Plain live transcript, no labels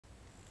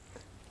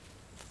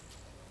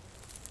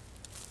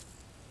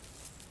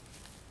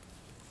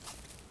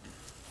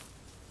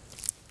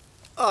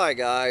Hi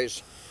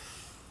guys,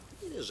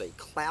 it is a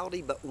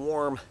cloudy but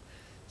warm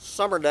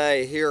summer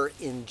day here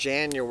in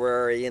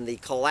January in the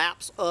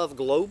collapse of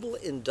global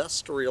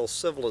industrial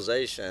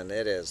civilization.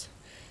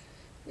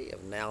 We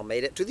have now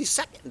made it to the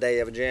second day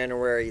of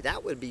January.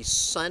 That would be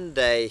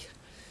Sunday,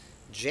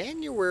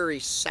 January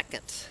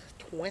 2nd,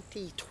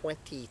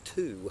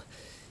 2022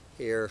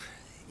 here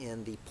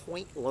in the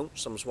Point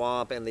Lonesome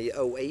Swamp and the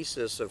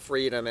Oasis of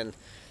Freedom. And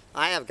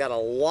I have got a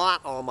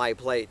lot on my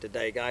plate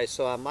today, guys,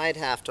 so I might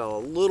have to a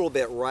little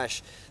bit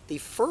rush the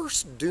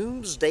first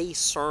doomsday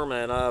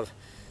sermon of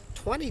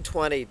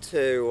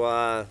 2022.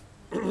 I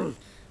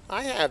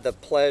had the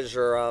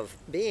pleasure of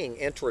being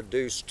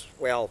introduced,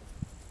 well,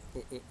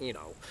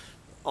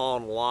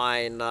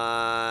 online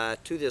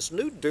to this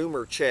new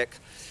doomer chick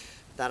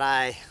that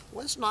I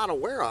was not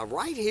aware of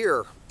right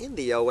here in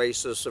the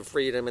Oasis of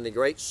Freedom in the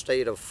great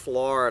state of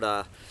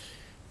Florida.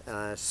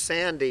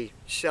 Sandy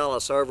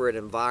Shellis over at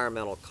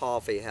Environmental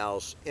Coffee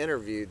House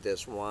interviewed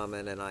this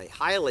woman, and I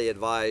highly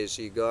advise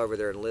you go over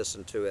there and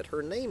listen to it.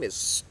 Her name is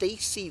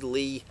Stacy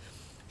Lee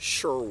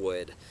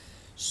Sherwood.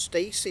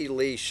 Stacy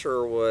Lee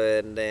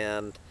Sherwood,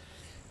 and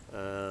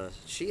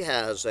she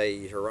has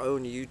her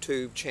own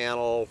YouTube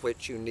channel,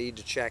 which you need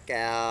to check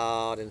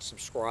out and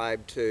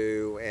subscribe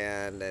to,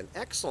 and an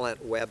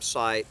excellent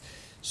website.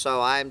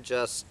 So I'm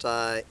just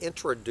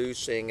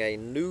introducing a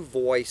new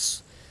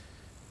voice.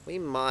 We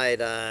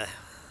might,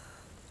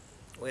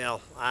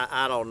 well,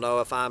 I don't know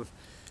if I'm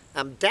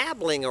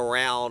dabbling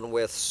around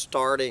with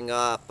starting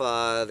up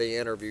the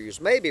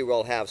interviews. Maybe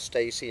we'll have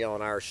Stacy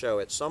on our show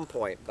at some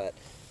point, but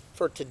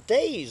for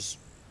today's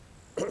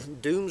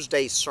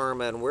doomsday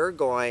sermon, we're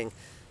going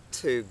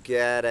to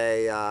get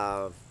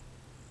a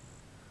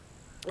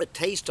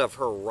taste of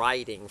her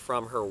writing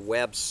from her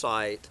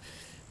website,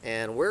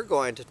 and we're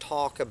going to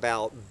talk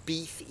about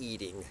beef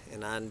eating.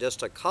 And on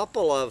just a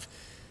couple of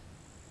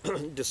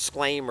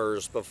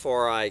disclaimers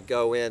before I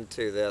go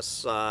into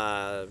this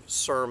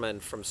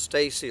sermon from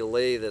Stacy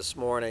Lee this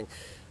morning.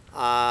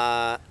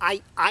 I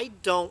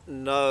don't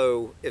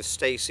know if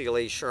Stacy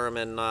Lee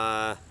Sherman,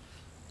 I'm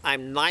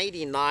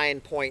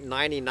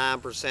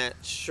 99.99%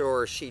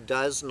 sure she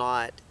does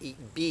not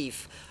eat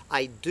beef.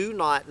 I do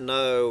not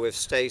know if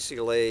Stacy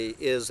Lee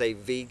is a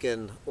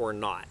vegan or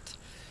not.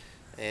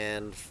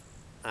 And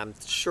I'm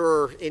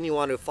sure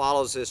anyone who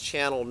follows this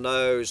channel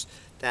knows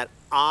that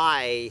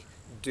I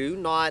do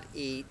not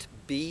eat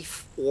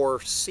beef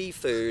or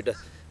seafood,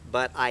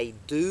 but I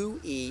do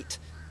eat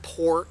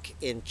pork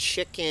and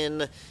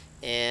chicken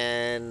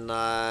and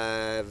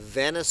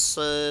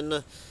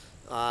venison.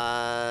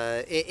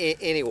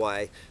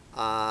 Anyway,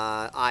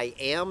 I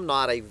am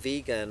not a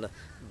vegan,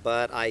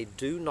 but I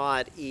do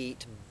not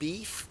eat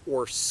beef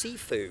or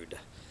seafood.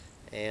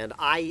 And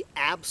I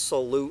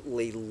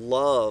absolutely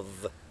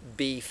love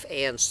beef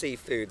and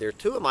seafood. They're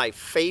two of my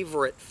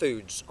favorite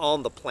foods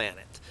on the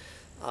planet.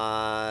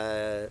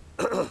 The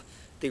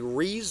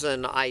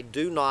reason I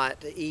do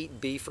not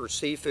eat beef or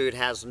seafood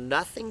has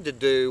nothing to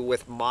do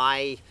with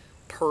my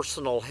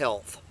personal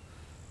health.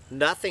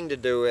 Nothing to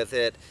do with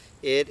it.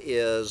 It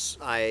is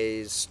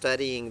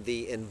studying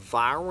the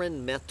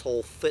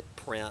environmental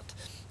footprint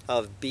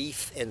of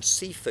beef and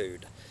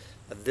seafood.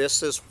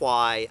 This is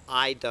why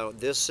I don't.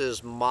 This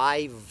is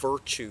my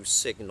virtue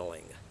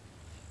signaling.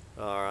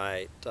 All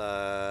right.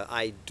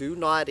 I do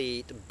not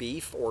eat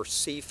beef or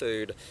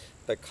seafood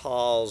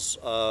because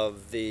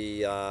of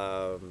the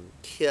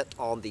hit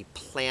on the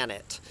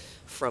planet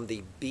from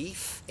the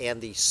beef and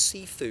the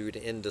seafood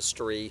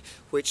industry,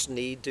 which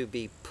need to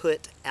be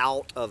put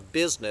out of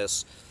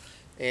business.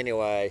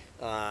 Anyway,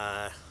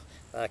 I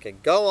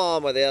could go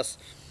on with this,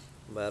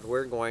 but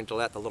we're going to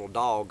let the little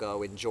dog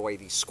go enjoy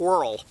the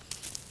squirrel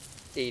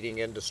eating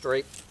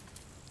industry.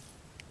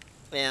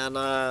 And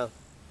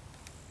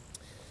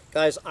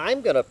guys,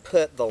 I'm going to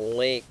put the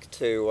link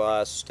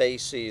to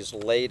Stacy's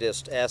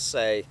latest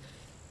essay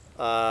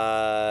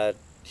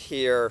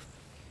here,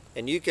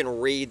 and you can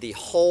read the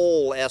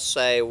whole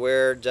essay.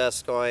 We're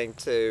just going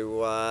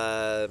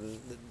to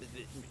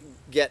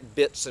get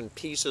bits and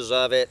pieces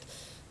of it.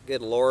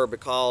 Good Lord,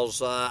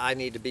 because I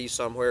need to be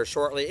somewhere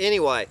shortly.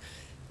 Anyway,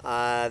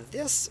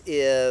 this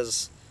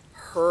is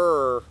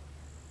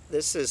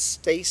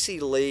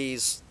Stacy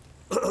Lee's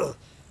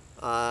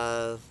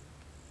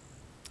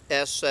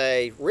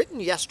essay written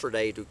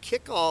yesterday to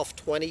kick off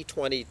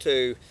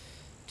 2022,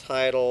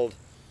 titled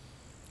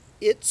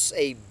 "It's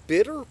a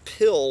Bitter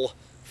Pill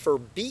for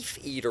Beef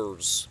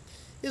Eaters.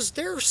 Is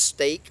their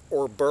steak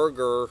or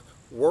burger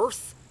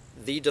worth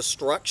the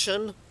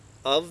destruction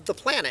of the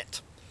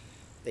planet?"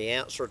 The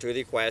answer to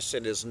the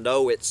question is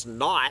no, it's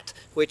not,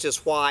 which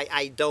is why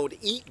I don't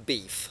eat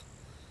beef.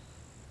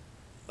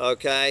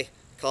 Okay?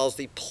 Because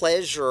the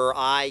pleasure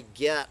I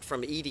get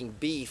from eating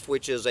beef,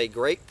 which is a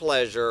great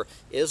pleasure,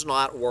 is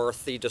not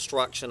worth the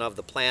destruction of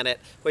the planet,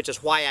 which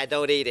is why I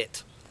don't eat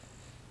it.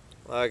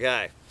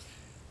 Okay.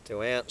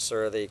 To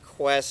answer the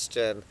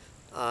question,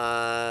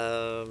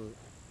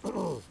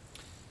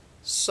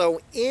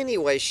 so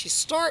anyway, she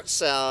starts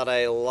out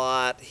a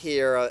lot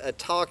here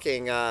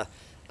talking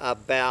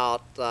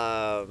about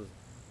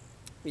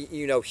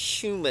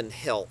human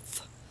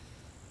health,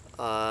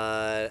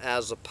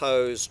 as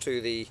opposed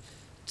to the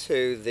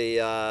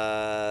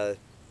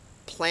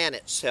plant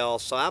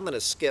itself. So I'm going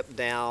to skip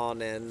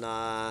down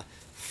and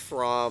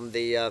from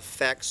the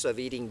effects of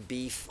eating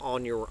beef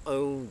on your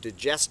own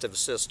digestive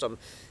system,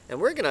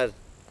 and we're going to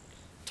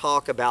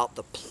talk about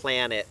the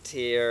planet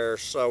here.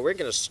 So we're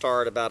going to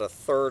start about a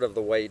third of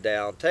the way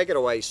down. Take it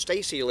away,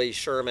 Stacy Lee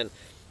Sherman.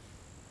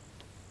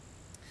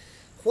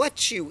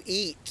 What you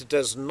eat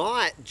does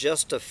not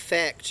just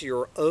affect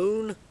your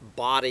own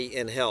body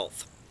and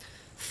health.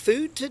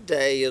 Food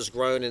today is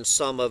grown in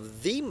some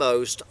of the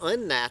most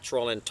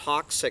unnatural and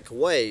toxic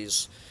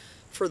ways.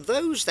 For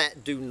those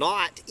that do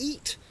not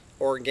eat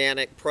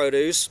organic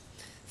produce,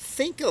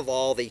 think of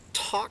all the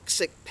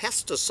toxic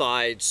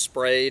pesticides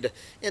sprayed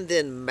and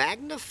then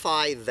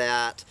magnify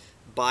that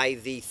by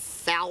the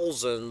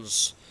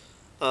thousands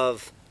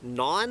of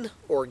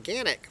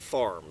non-organic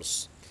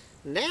farms.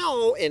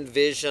 Now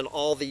envision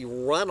all the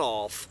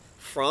runoff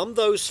from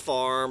those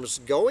farms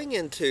going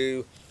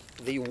into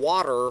the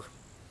water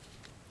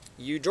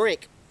you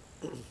drink.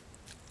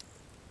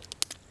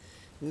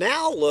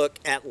 Now look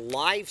at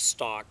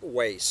livestock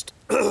waste.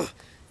 The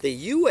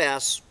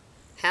U.S.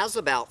 has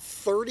about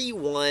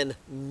 31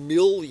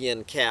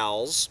 million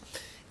cows,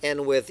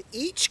 and with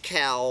each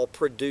cow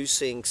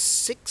producing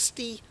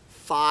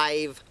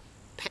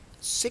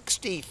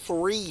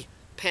 63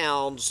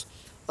 pounds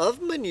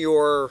of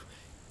manure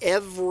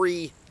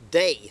every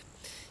day.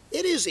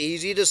 It is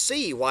easy to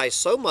see why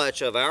so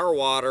much of our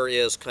water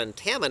is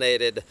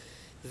contaminated.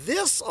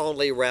 This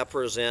only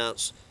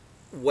represents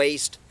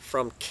waste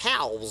from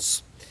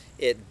cows.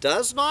 It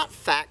does not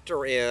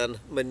factor in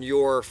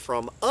manure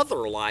from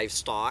other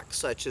livestock,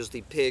 such as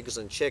the pigs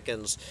and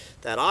chickens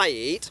that I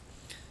eat,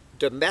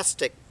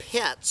 domestic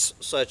pets,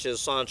 such as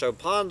Sancho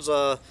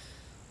Panza,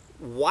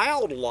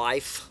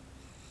 wildlife,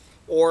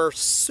 or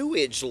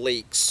sewage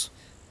leaks,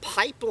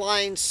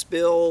 pipeline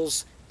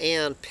spills,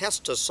 and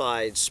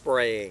pesticide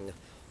spraying.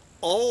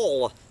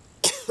 All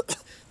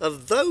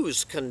of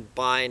those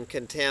combined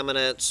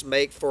contaminants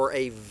make for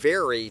a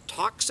very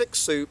toxic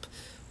soup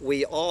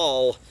we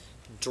all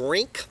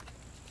drink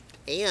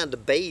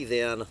and bathe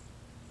in.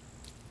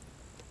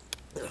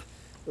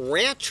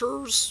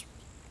 Ranchers,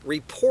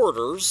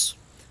 reporters,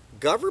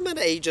 government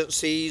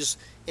agencies,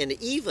 and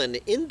even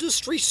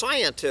industry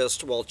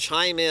scientists will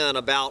chime in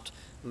about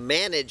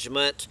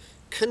management,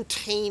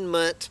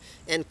 containment,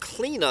 and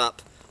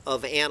cleanup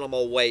of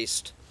animal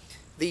waste.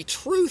 The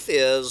truth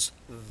is,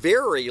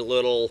 very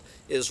little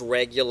is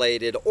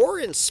regulated or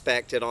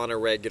inspected on a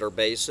regular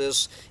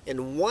basis,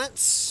 and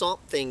once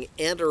something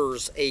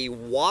enters a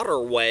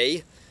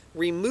waterway,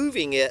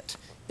 removing it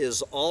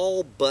is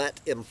all but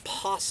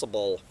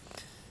impossible.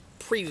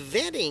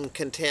 Preventing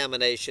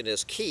contamination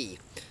is key,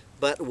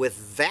 but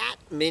with that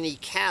many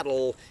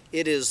cattle,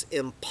 it is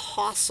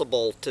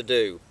impossible to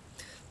do.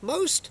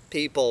 Most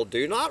people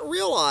do not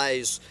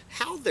realize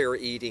how their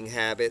eating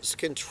habits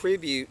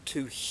contribute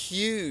to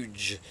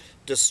huge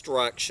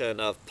destruction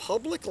of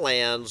public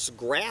lands,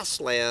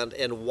 grassland,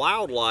 and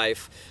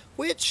wildlife,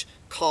 which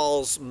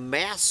cause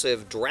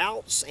massive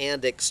droughts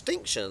and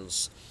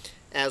extinctions.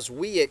 As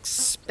we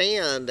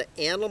expand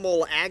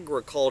animal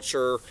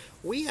agriculture,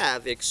 we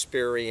have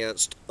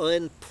experienced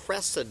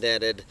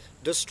unprecedented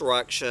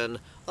destruction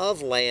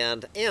of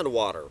land and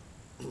water.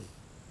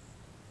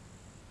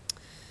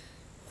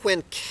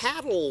 When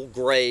cattle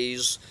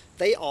graze,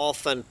 they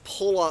often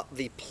pull up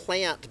the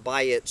plant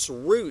by its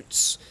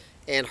roots,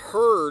 and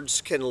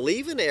herds can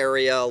leave an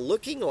area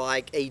looking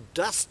like a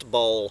dust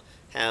bowl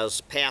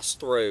has passed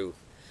through.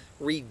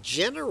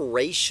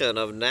 Regeneration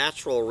of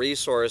natural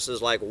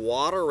resources like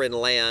water and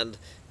land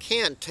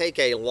can take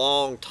a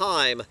long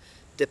time.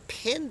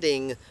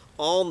 Depending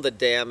on the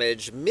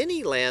damage,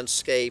 many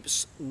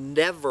landscapes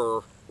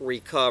never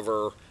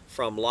recover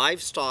from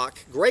livestock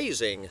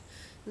grazing.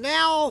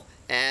 Now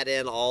add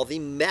in all the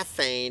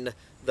methane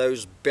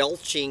those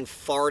belching,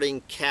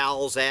 farting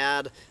cows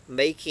add,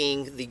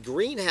 making the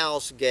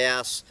greenhouse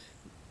gas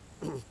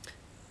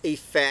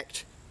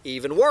effect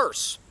even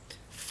worse.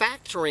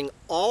 Factoring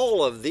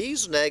all of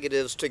these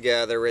negatives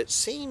together, it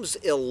seems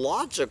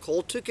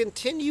illogical to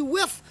continue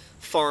with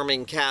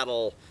farming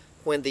cattle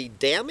when the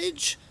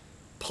damage,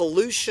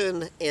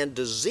 pollution, and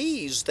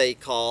disease they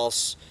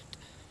cause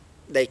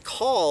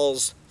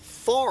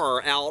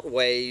far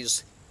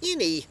outweighs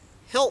any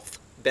health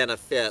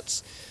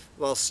benefits.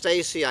 Well,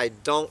 Stacy, I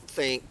don't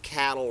think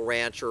cattle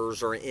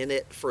ranchers are in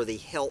it for the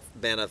health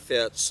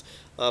benefits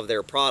of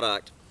their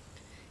product.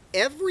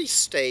 Every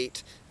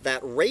state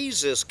that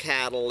raises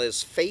cattle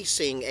is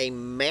facing a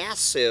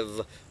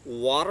massive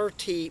water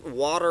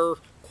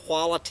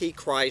quality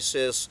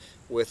crisis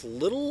with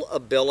little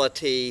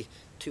ability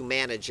to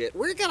manage it.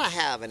 We're going to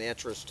have an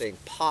interesting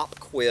pop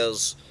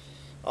quiz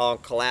on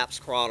Collapse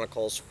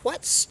Chronicles.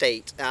 What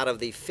state out of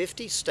the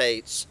 50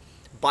 states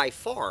by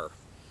far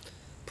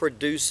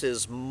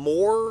produces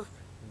more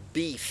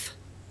beef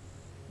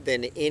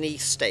than any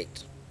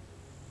state?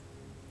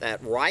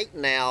 That right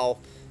now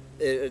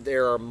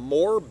there are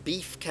more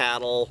beef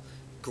cattle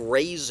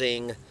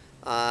grazing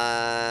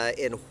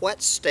in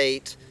what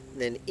state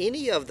in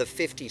any of the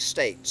 50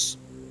 states?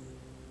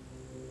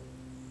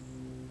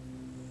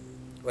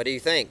 What do you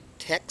think?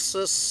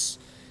 Texas,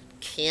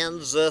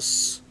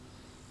 Kansas,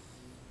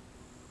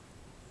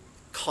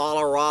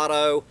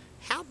 Colorado?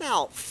 How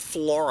about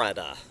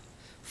Florida?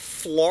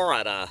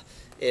 Florida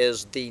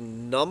is the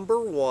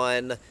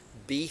 #1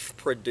 beef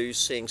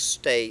producing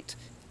state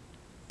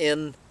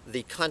in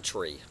the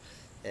country.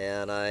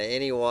 And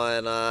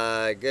anyone,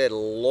 good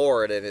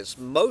Lord, and it's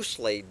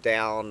mostly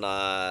down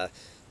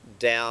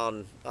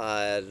around,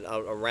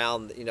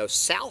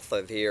 south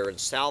of here in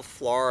South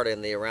Florida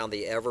and around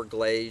the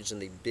Everglades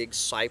and the Big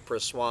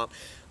Cypress Swamp.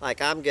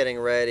 Like, I'm getting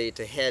ready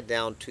to head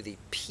down to the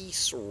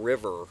Peace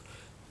River,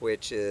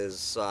 which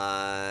is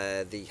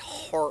the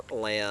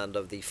heartland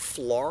of the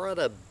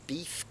Florida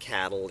beef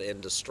cattle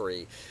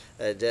industry.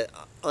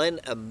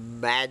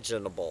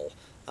 Unimaginable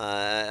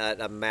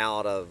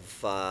amount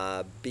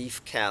of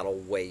beef cattle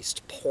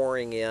waste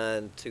pouring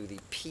into the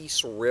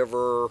Peace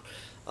River,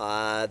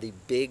 the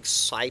Big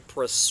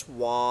Cypress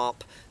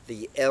Swamp,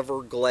 the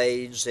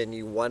Everglades, and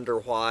you wonder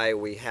why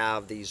we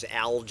have these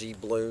algae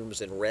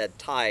blooms and red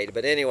tide.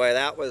 But anyway,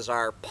 that was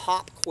our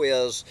pop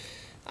quiz.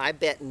 I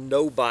bet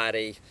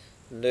nobody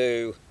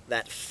knew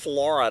that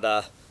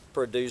Florida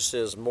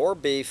produces more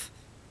beef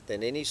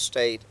than any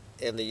state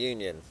in the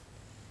Union.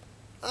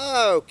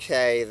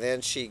 Okay,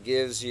 then she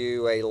gives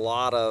you a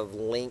lot of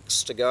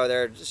links to go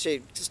there.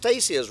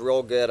 Stacy is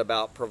real good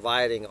about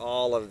providing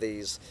all of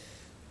these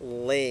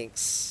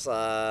links.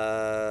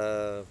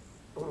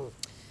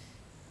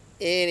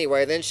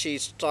 Anyway, then she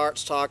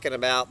starts talking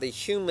about the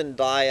human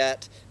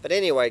diet. But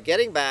anyway,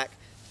 getting back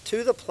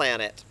to the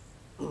planet.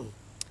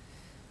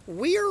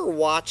 We're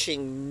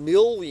watching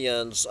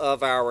millions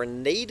of our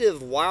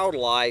native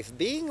wildlife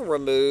being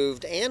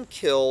removed and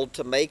killed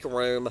to make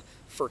room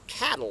for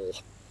cattle.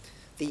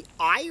 The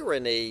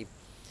irony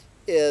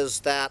is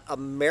that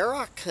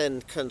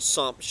American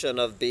consumption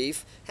of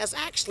beef has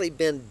actually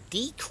been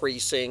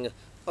decreasing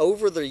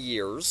over the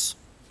years,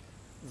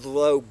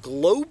 though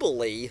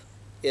globally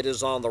it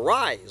is on the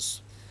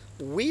rise.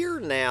 We're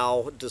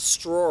now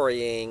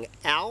destroying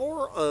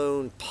our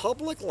own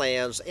public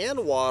lands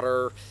and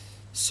water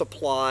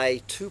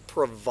supply to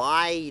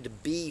provide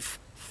beef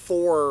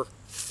for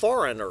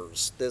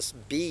foreigners. This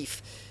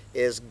beef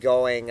is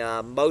going,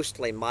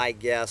 mostly my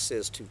guess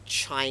is to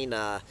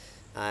China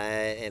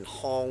and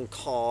Hong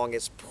Kong.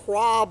 It's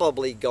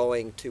probably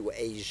going to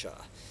Asia,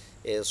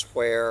 is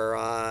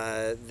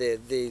where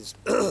these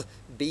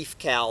beef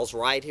cows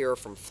right here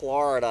from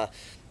Florida.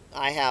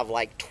 I have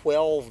like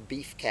 12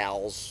 beef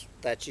cows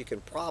that you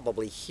can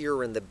probably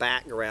hear in the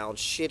background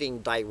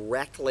shitting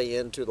directly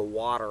into the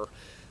water.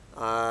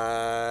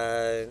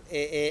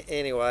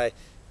 Anyway,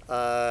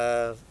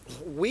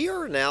 we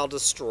are now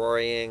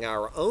destroying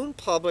our own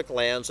public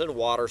lands and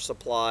water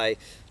supply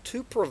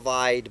to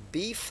provide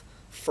beef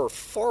for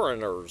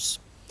foreigners.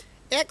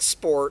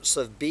 Exports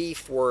of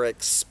beef were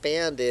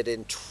expanded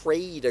in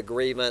trade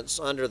agreements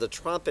under the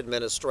Trump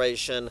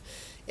administration,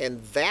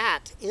 and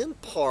that, in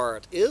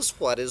part, is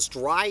what is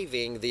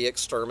driving the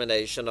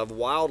extermination of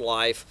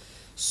wildlife,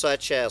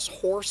 such as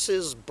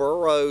horses,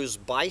 burros,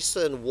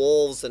 bison,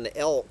 wolves, and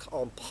elk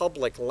on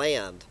public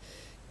land.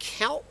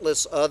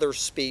 Countless other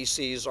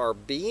species are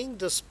being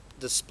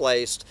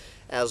displaced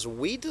as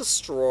we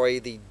destroy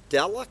the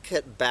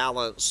delicate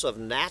balance of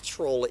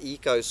natural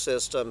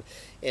ecosystem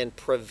and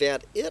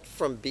prevent it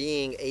from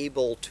being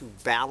able to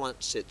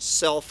balance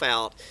itself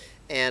out.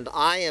 And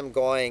I am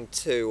going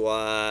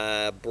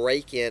to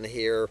break in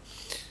here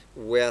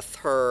with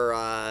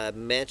her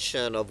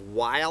mention of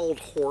wild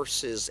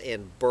horses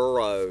and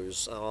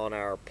burros on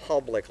our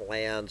public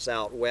lands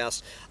out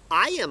west.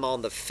 I am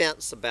on the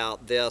fence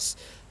about this.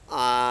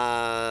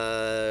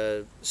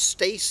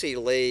 Stacy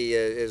Lee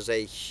is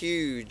a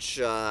huge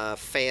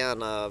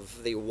fan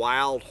of the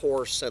wild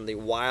horse and the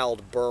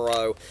wild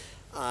burro.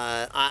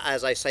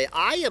 As I say,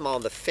 I am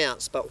on the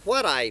fence, but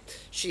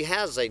she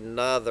has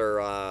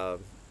another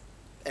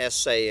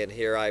essay in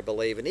here, I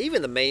believe, and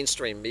even the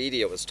mainstream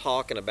media was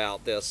talking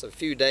about this a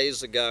few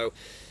days ago,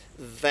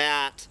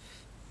 that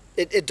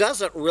it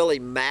doesn't really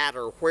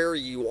matter where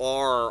you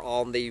are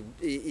on the,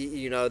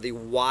 the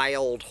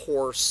wild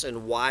horse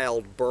and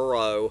wild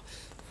burro,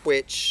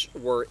 which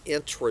were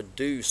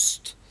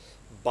introduced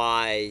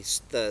by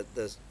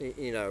the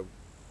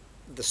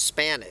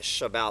Spanish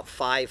about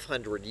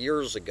 500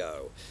 years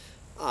ago.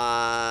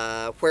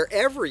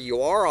 Wherever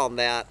you are on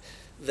that,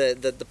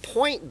 the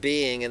point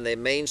being in the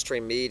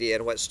mainstream media,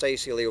 and what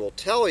Stacy Lee will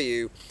tell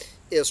you,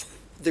 is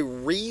the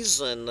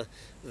reason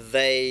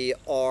they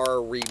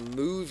are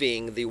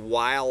removing the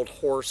wild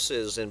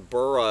horses and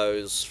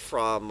burros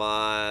from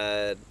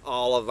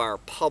all of our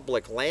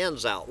public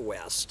lands out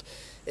west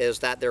is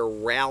that they're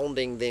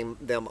rounding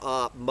them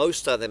up,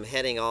 most of them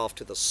heading off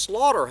to the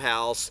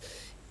slaughterhouse,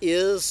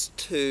 is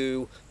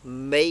to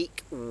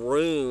make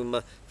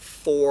room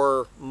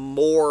for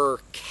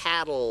more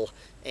cattle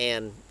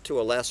and,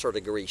 to a lesser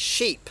degree,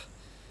 sheep.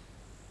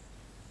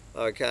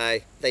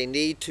 Okay, they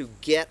need to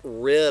get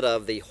rid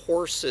of the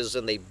horses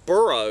and the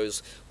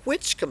burros,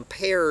 which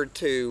compared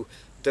to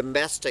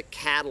domestic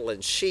cattle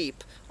and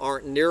sheep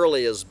aren't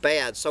nearly as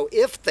bad. So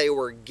if they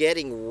were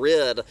getting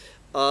rid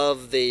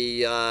of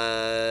the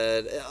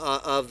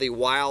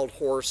wild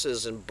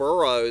horses and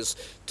burros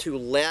to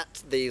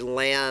let the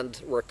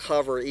land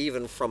recover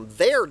even from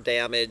their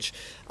damage,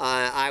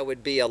 I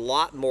would be a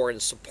lot more in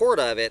support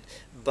of it.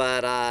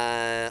 But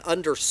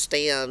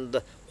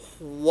understand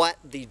what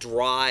the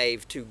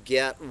drive to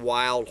get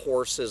wild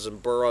horses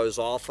and burros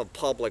off of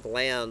public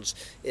lands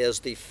is.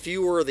 The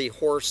fewer the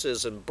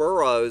horses and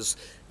burros,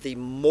 the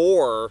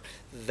more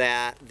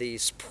that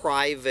these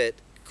private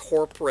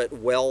corporate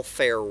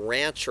welfare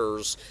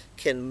ranchers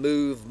can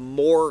move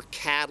more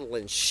cattle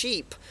and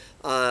sheep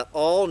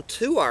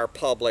onto our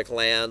public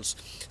lands,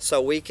 so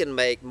we can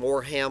make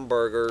more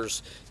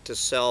hamburgers to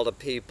sell to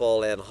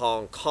people in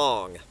Hong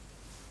Kong.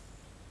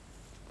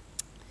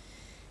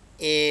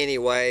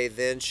 Anyway,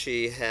 then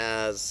she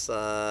has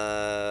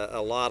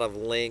a lot of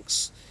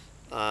links.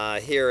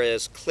 Here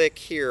is, click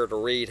here to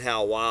read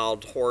how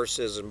wild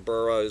horses and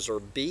burros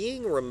are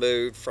being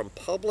removed from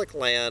public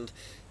land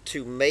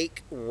to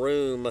make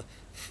room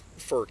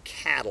for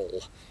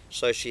cattle.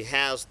 So she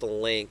has the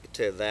link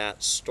to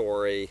that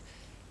story.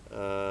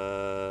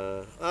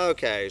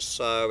 Okay,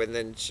 so, and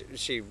then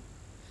she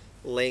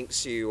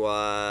links you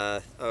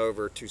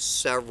over to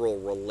several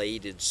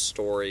related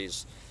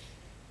stories.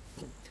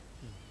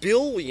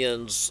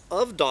 Billions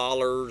of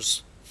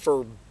dollars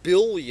for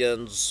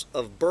billions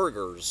of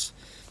burgers.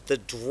 The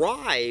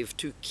drive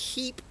to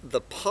keep the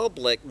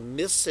public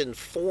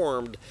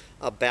misinformed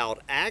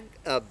about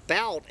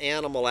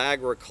animal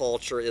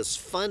agriculture is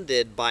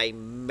funded by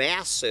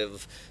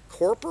massive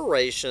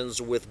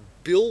corporations with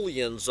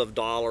billions of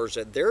dollars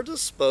at their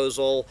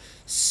disposal,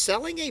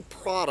 selling a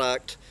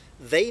product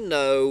they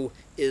know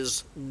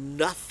is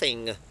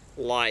nothing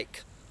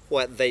like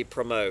what they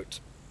promote.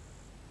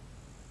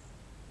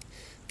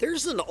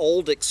 There's an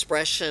old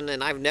expression,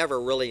 and I've never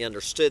really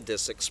understood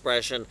this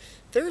expression.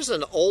 There's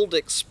an old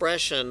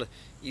expression,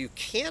 you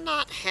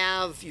cannot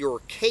have your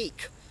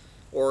cake,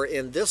 or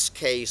in this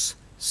case,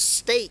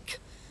 steak,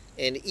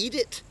 and eat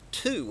it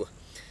too,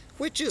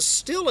 which is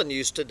still in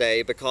use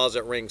today because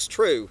it rings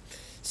true.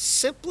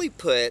 Simply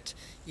put,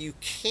 you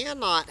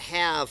cannot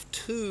have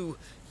two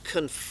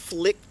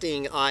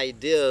conflicting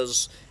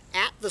ideas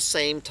at the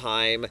same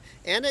time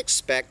and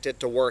expect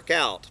it to work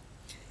out.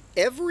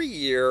 Every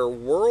year,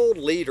 world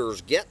leaders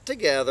get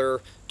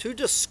together to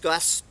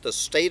discuss the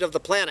state of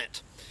the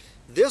planet.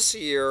 This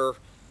year,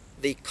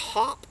 the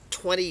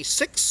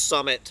COP26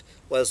 summit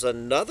was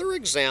another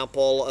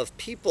example of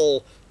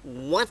people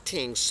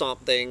wanting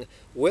something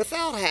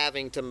without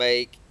having to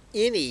make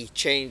any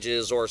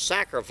changes or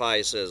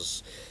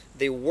sacrifices.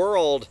 The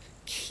world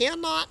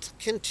cannot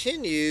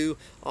continue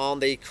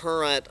on the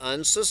current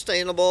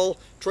unsustainable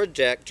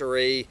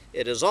trajectory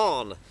it is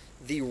on.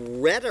 The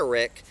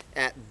rhetoric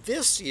at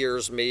this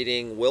year's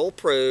meeting did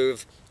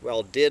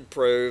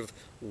prove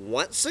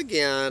once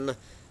again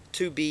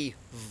to be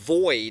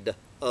void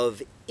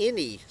of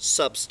any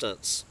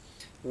substance.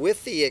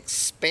 With the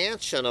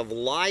expansion of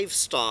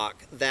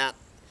livestock, that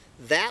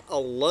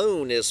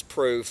alone is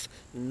proof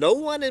no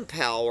one in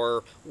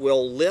power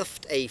will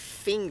lift a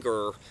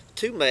finger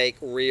to make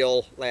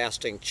real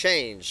lasting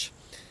change.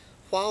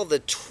 While the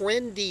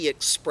trendy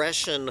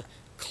expression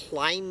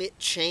climate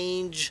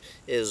change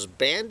is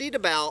bandied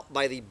about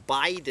by the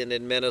Biden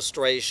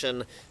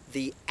administration,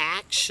 the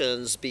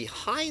actions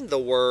behind the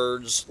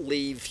words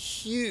leave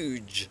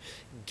huge,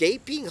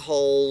 gaping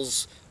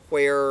holes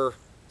where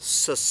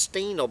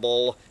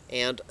sustainable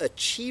and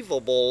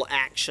achievable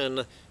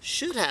action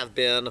should have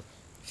been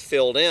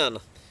filled in.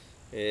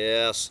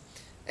 Yes,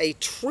 a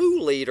true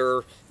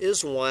leader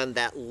is one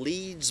that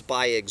leads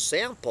by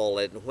example,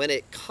 and when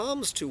it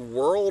comes to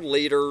world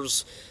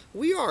leaders,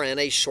 we are in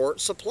a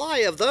short supply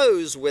of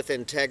those with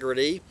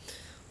integrity.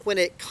 When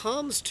it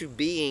comes to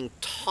being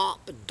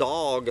top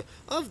dog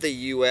of the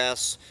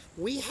U.S.,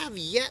 we have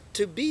yet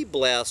to be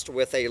blessed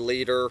with a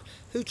leader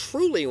who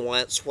truly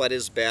wants what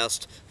is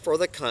best for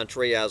the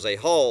country as a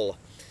whole.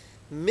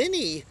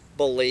 Many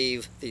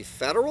believe the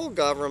federal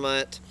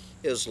government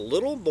is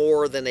little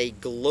more than a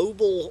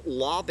global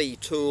lobby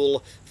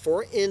tool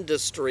for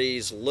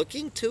industries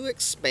looking to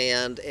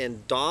expand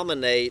and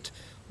dominate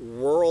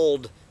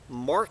world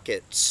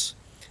markets.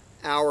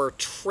 Our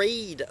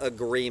trade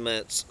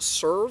agreements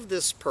serve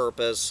this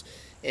purpose.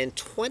 In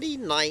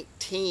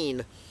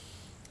 2019,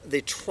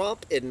 the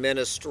Trump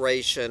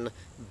administration,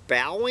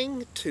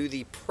 bowing to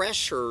the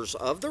pressures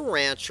of the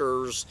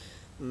ranchers,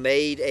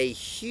 made a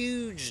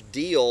huge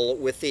deal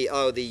with the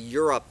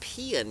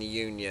European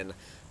Union.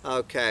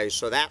 Okay,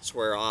 so that's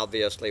where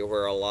obviously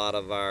where a lot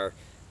of our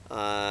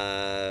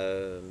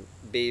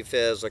beef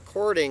is.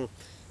 According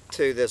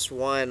to this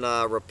one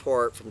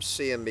report from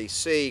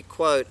CNBC,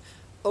 quote,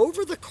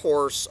 over the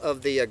course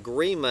of the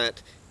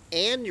agreement,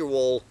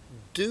 annual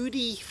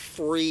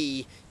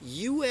duty-free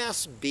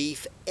U.S.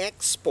 beef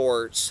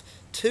exports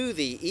to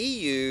the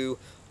EU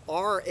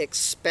are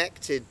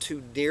expected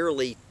to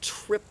nearly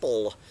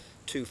triple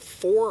to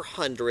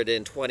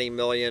 $420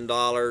 million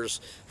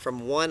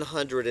from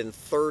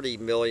 $130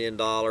 million,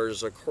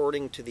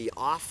 according to the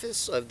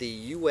Office of the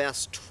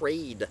U.S.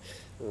 Trade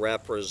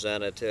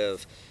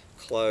Representative,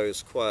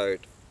 close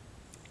quote.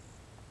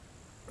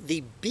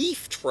 The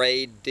beef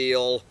trade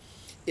deal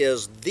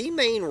is the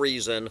main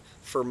reason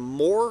for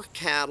more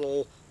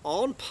cattle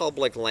on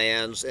public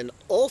lands and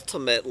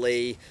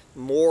ultimately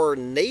more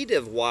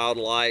native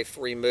wildlife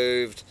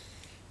removed.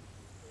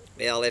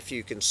 Well, if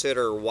you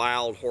consider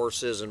wild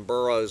horses and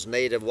burros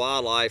native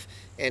wildlife,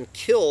 and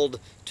killed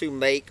to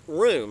make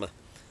room.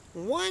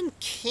 One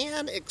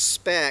can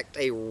expect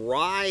a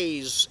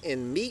rise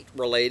in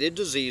meat-related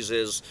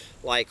diseases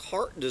like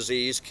heart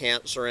disease,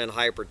 cancer, and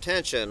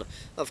hypertension.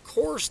 Of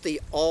course,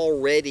 the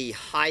already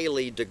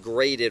highly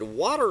degraded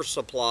water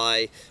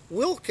supply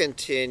will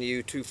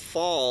continue to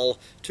fall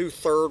to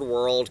third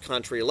world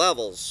country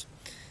levels.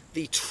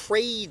 The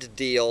trade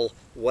deal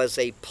was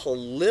a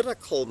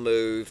political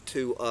move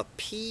to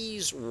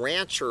appease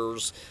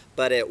ranchers,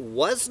 but it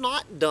was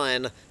not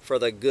done for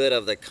the good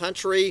of the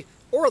country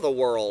or the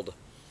world.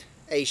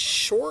 A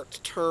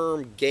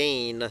short-term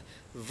gain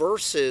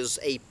versus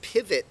a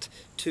pivot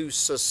to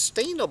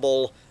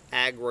sustainable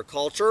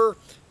agriculture,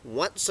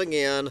 once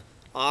again,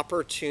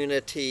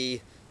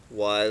 opportunity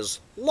was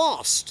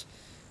lost.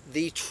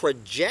 The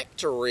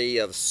trajectory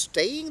of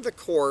staying the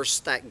course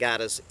that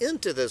got us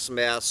into this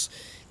mess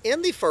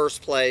in the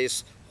first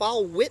place,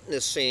 while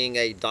witnessing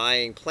a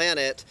dying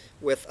planet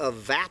with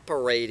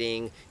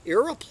evaporating,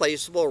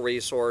 irreplaceable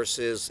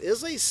resources,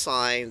 is a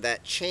sign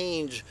that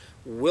change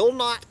will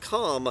not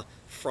come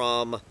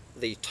from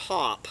the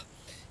top.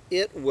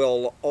 It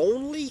will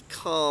only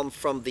come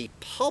from the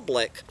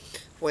public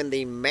when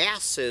the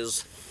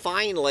masses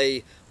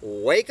finally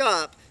wake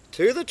up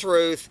to the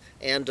truth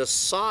and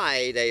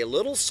decide a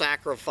little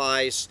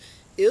sacrifice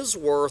is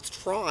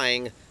worth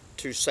trying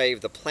to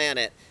save the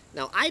planet.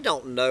 Now, I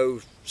don't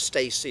know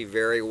Stacy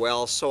very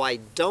well, so I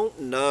don't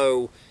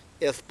know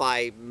if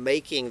by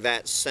making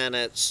that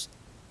sentence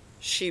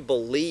she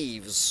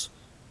believes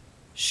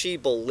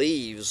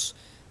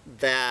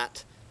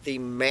that the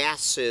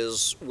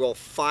masses will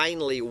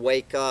finally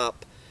wake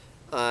up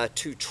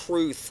to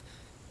truth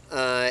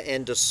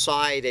and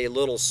decide a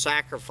little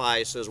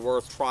sacrifice is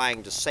worth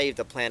trying to save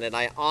the planet.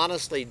 I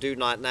honestly do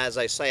not, and as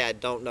I say, I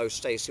don't know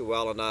Stacy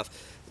well enough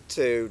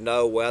to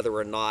know whether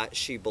or not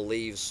she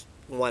believes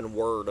one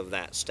word of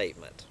that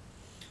statement.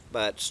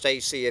 But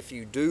Stacy, if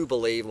you do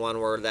believe one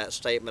word of that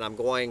statement, I'm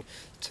going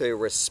to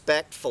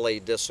respectfully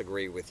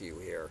disagree with you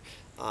here.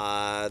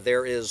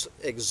 There is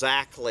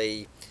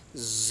exactly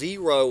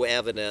zero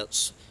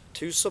evidence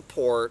to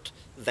support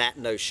that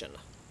notion.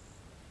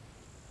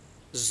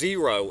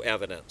 Zero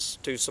evidence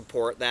to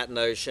support that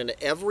notion.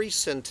 Every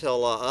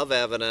scintilla of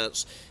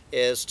evidence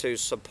is to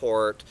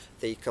support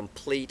the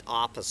complete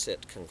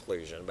opposite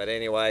conclusion. But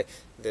anyway,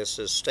 this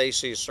is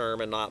Stacy's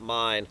sermon, not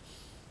mine.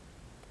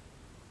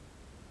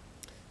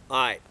 All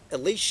right,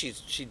 at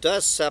least she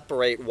does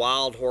separate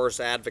wild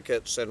horse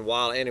advocates and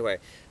wild, anyway.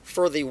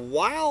 For the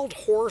wild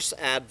horse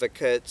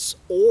advocates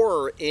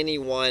or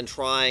anyone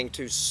trying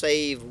to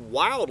save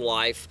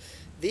wildlife,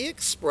 the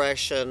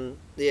expression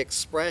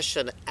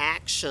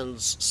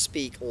actions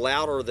speak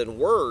louder than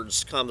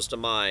words comes to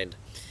mind.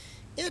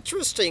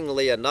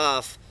 Interestingly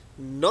enough,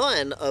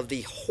 none of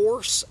the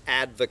horse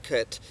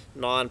advocate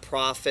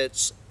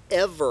nonprofits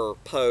ever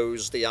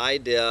pose the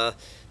idea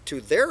to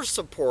their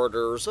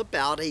supporters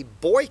about a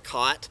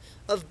boycott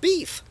of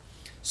beef.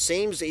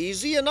 Seems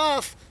easy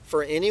enough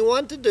for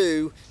anyone to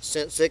do,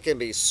 since it can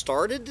be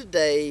started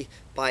today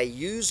by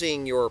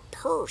using your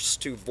purse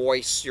to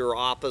voice your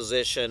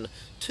opposition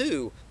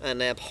to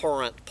an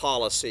abhorrent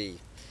policy.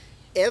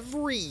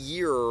 Every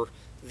year,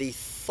 the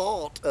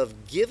thought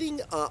of giving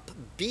up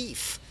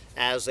beef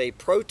as a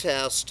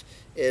protest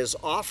is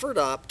offered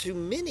up to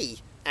many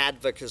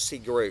advocacy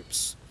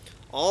groups.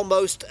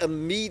 Almost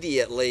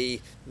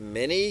immediately,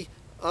 many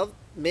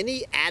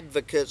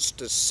advocates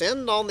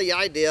descend on the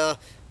idea,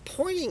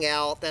 pointing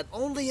out that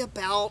only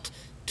about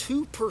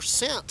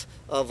 2%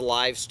 of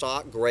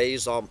livestock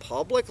graze on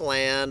public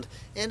land,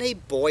 and a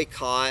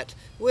boycott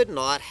would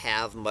not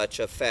have much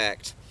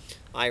effect.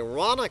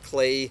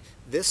 Ironically,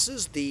 this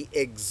is the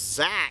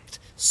exact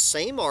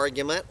same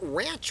argument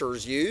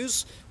ranchers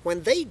use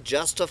when they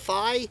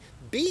justify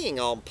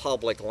being on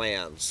public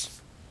lands.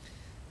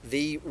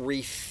 The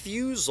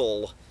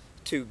refusal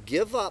to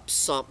give up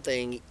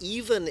something,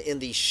 even in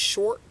the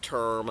short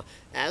term,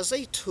 as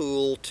a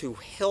tool to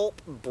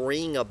help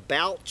bring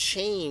about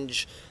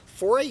change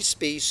for a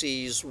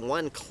species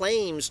one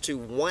claims to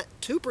want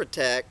to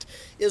protect,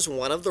 is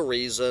one of the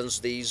reasons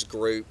these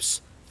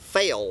groups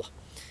fail.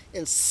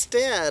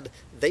 Instead,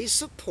 they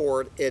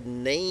support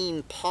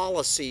inane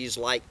policies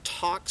like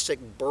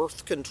toxic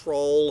birth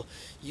control,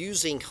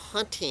 using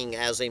hunting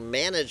as a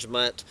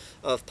management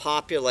of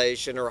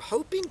population, or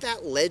hoping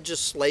that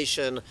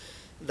legislation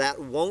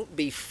that won't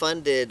be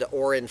funded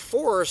or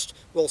enforced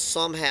will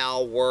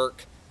somehow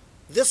work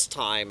this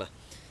time.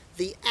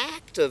 The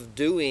act of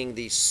doing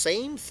the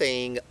same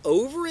thing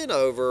over and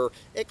over,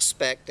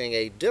 expecting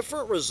a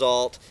different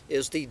result,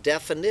 is the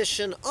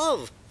definition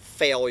of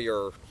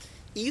failure,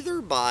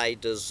 either by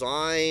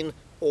design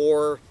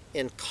or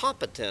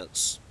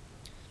incompetence.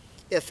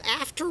 If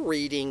after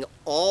reading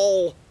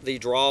all the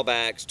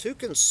drawbacks to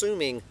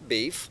consuming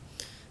beef,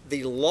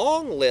 the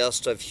long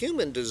list of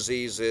human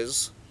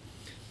diseases,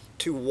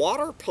 to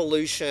water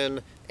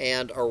pollution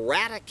and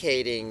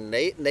eradicating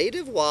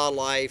native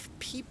wildlife,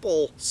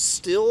 people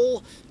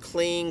still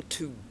cling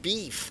to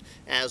beef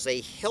as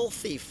a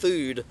healthy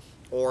food,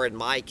 or in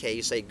my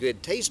case, a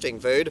good tasting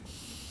food,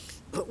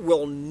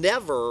 will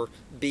never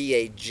be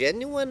a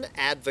genuine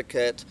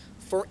advocate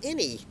for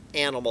any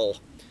animal.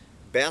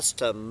 Best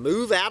to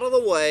move out of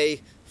the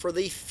way for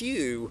the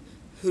few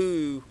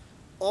who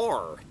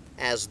are,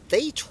 as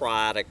they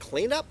try to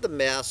clean up the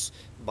mess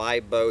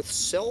by both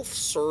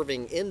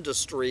self-serving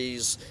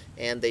industries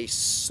and the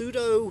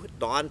pseudo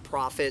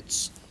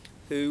nonprofits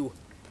who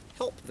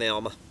help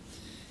them.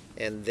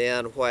 And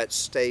then what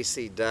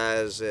Stacy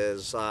does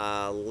is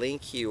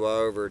link you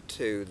over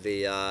to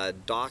the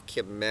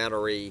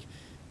documentary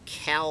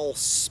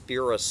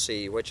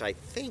Cowspiracy, which I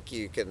think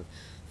you can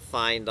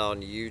find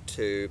on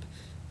YouTube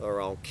or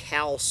on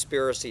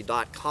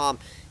cowspiracy.com.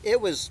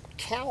 It was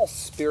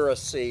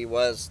Cowspiracy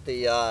was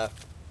the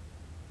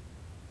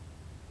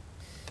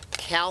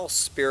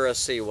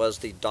Cowspiracy was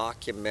the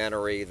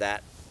documentary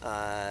that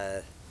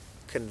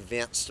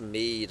convinced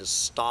me to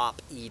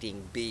stop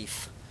eating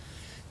beef,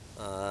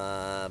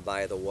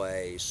 by the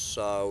way.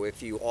 So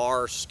if you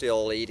are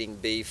still eating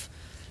beef,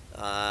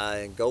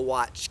 go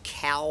watch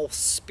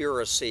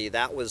Cowspiracy.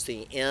 That was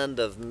the end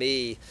of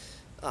me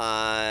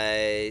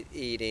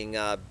eating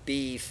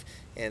beef.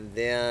 And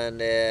then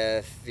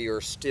if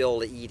you're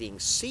still eating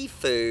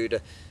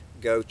seafood,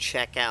 go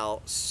check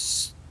out,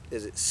 is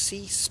it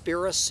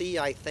Seaspiracy,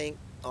 I think,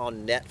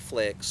 on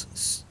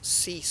Netflix,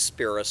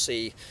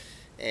 Seaspiracy,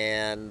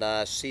 and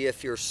see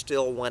if you're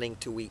still wanting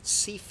to eat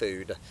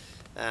seafood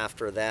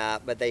after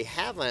that. But they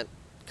haven't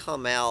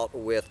come out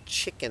with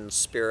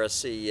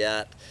Chickenspiracy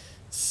yet,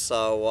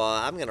 so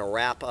I'm going to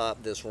wrap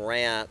up this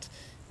rant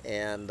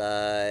and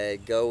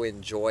go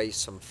enjoy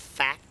some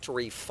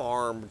factory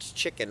farmed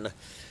chicken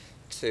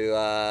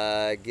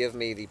to give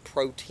me the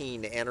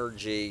protein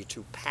energy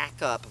to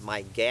pack up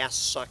my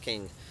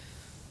gas-sucking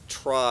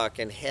truck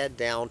and head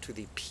down to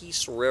the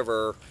Peace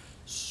River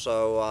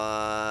so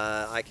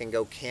I can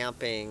go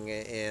camping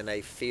in a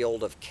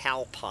field of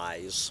cow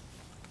pies.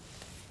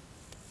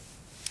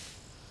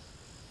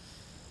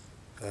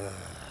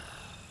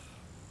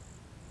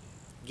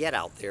 Get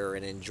out there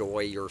and enjoy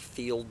your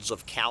fields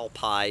of cow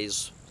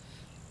pies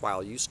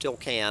while you still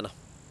can.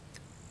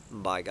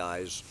 Bye,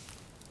 guys.